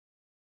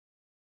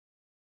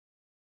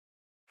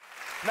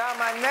Now,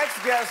 my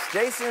next guest,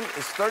 Jason,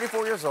 is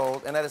 34 years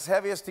old, and at his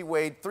heaviest, he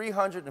weighed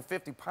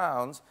 350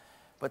 pounds.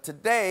 But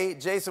today,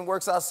 Jason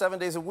works out 7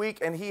 days a week,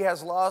 and he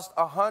has lost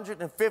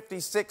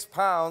 156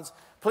 pounds.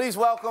 Please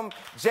welcome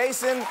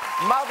Jason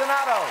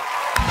Maldonado.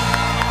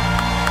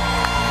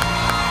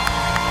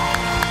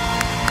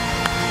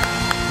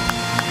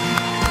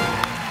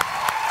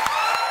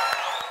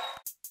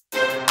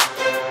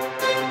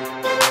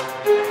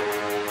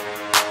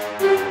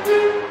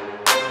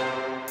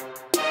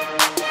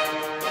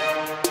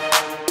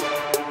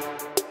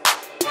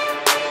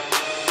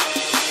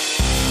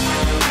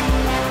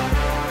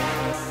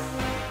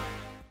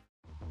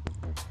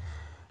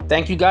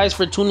 Thank you guys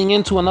for tuning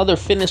in to another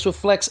Fitness with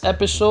Flex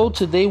episode.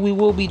 Today we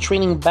will be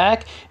training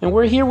back, and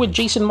we're here with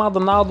Jason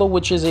Maldonado,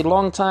 which is a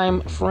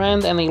longtime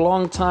friend and a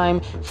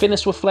longtime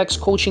Fitness with Flex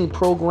coaching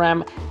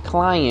program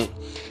client.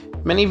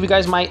 Many of you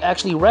guys might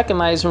actually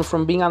recognize him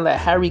from being on that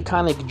Harry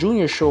Connick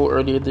Jr. show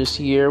earlier this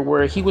year,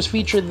 where he was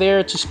featured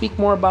there to speak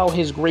more about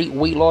his great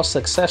weight loss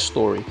success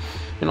story.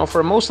 You know,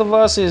 for most of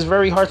us, it's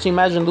very hard to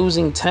imagine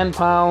losing 10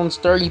 pounds,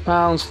 30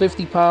 pounds,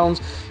 50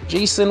 pounds.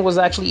 Jason was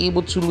actually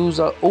able to lose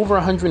over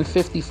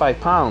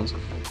 155 pounds.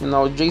 You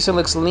know, Jason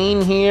looks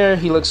lean here,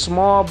 he looks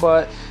small,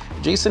 but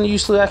Jason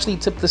used to actually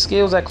tip the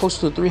scales at close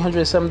to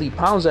 370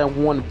 pounds at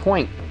one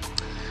point.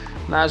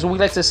 Now, as we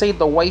like to say,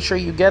 the white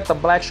shirt you get, the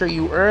black shirt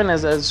you earn.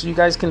 As you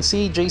guys can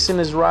see, Jason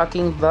is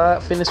rocking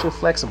the Fitness with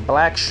Flex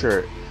black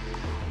shirt.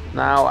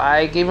 Now,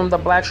 I gave him the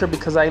black shirt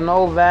because I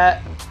know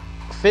that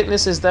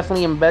fitness is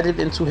definitely embedded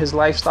into his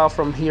lifestyle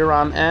from here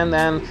on in,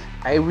 and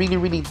I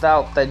really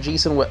doubt that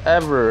Jason would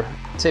ever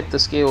tip the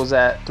scales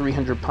at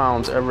 300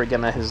 pounds ever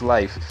again in his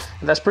life.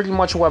 And that's pretty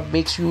much what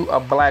makes you a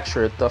black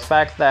shirt, the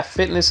fact that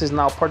fitness is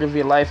now part of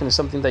your life and is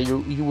something that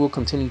you will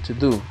continue to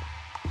do.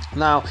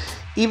 Now,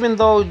 even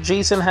though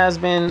Jason has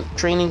been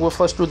training with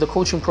us through the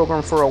coaching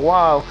program for a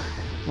while,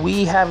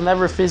 we have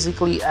never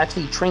physically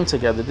actually trained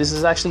together. This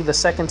is actually the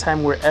second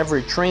time we're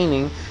ever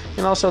training.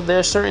 You know, so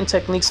there's certain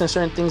techniques and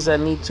certain things that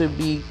need to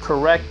be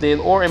corrected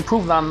or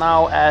improved on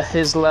now at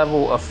his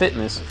level of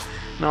fitness.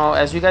 Now,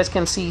 as you guys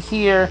can see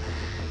here,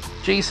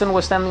 Jason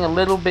was standing a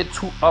little bit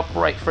too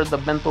upright for the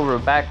bent over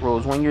back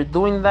rows. When you're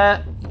doing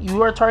that,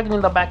 you are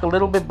targeting the back a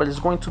little bit, but it's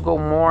going to go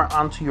more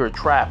onto your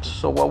traps.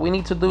 So what we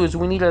need to do is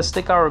we need to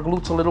stick our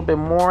glutes a little bit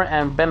more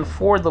and bend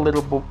forward a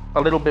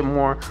little bit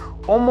more,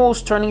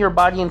 almost turning your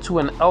body into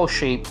an L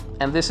shape.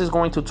 And this is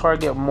going to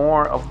target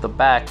more of the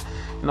back.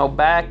 You know,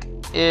 back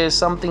is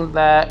something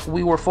that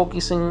we were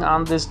focusing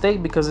on this day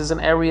because it's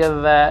an area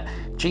that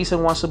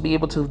Jason wants to be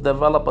able to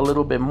develop a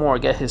little bit more,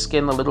 get his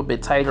skin a little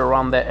bit tighter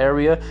around that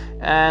area,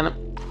 and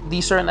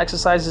these certain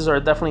exercises are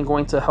definitely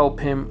going to help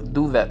him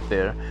do that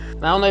there.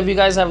 Now, I don't know if you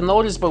guys have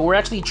noticed, but we're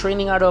actually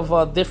training out of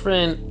a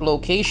different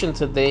location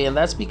today, and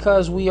that's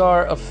because we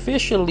are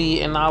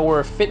officially in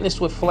our Fitness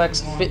with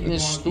Flex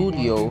fitness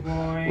studio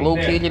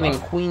located in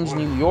Queens,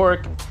 New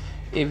York.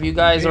 If you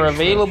guys are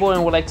available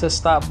and would like to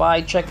stop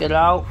by, check it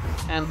out,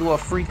 and do a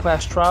free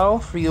class trial,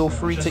 feel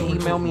free to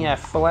email me at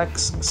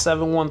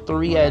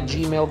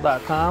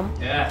flex713@gmail.com.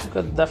 I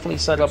could definitely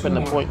set up an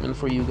appointment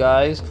for you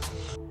guys.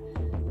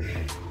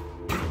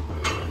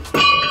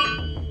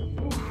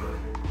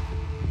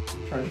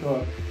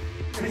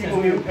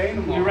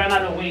 We ran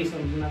out of weight, so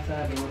we didn't have to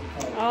have it.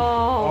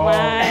 Oh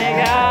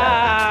my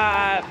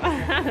God.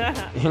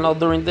 You know,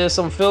 during this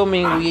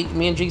filming,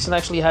 me and Jason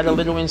actually had a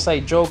little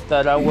inside joke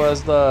that I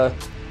was the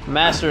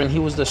master and he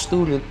was the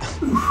student.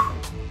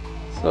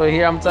 So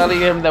here I'm telling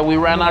him that we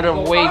ran out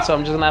of weight, so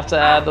I'm just gonna have to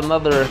add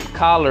another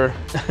collar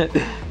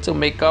to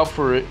make up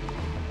for it.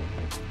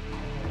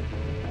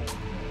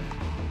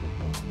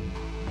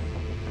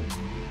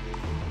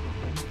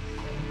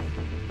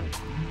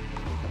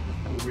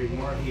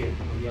 More here on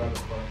the other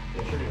part.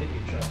 They should have hit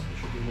your chest. There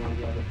should be more on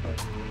the other part.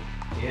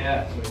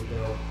 Yeah, so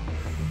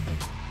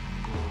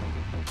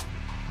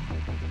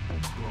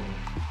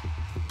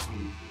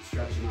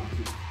stretching out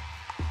too.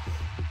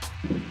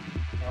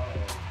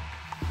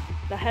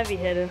 The heavy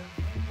hitter.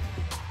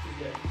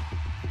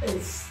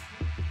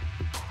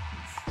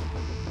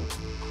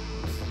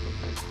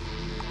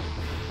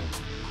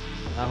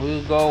 Now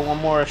we'll go one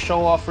more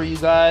show off for you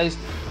guys,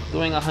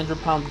 doing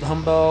 100-pound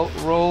dumbbell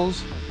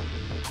rows.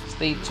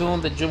 Stay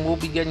tuned, the gym will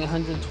be getting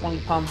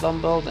 120-pound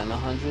dumbbells and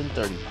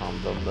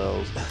 130-pound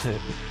dumbbells.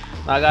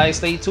 Now guys,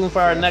 stay tuned for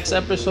our next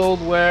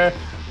episode where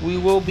we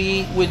will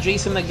be with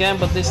Jason again,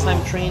 but this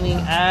time training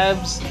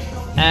abs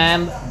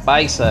and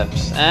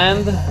biceps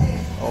and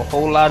a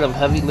whole lot of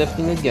heavy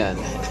lifting again.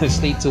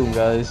 Stay tuned,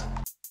 guys.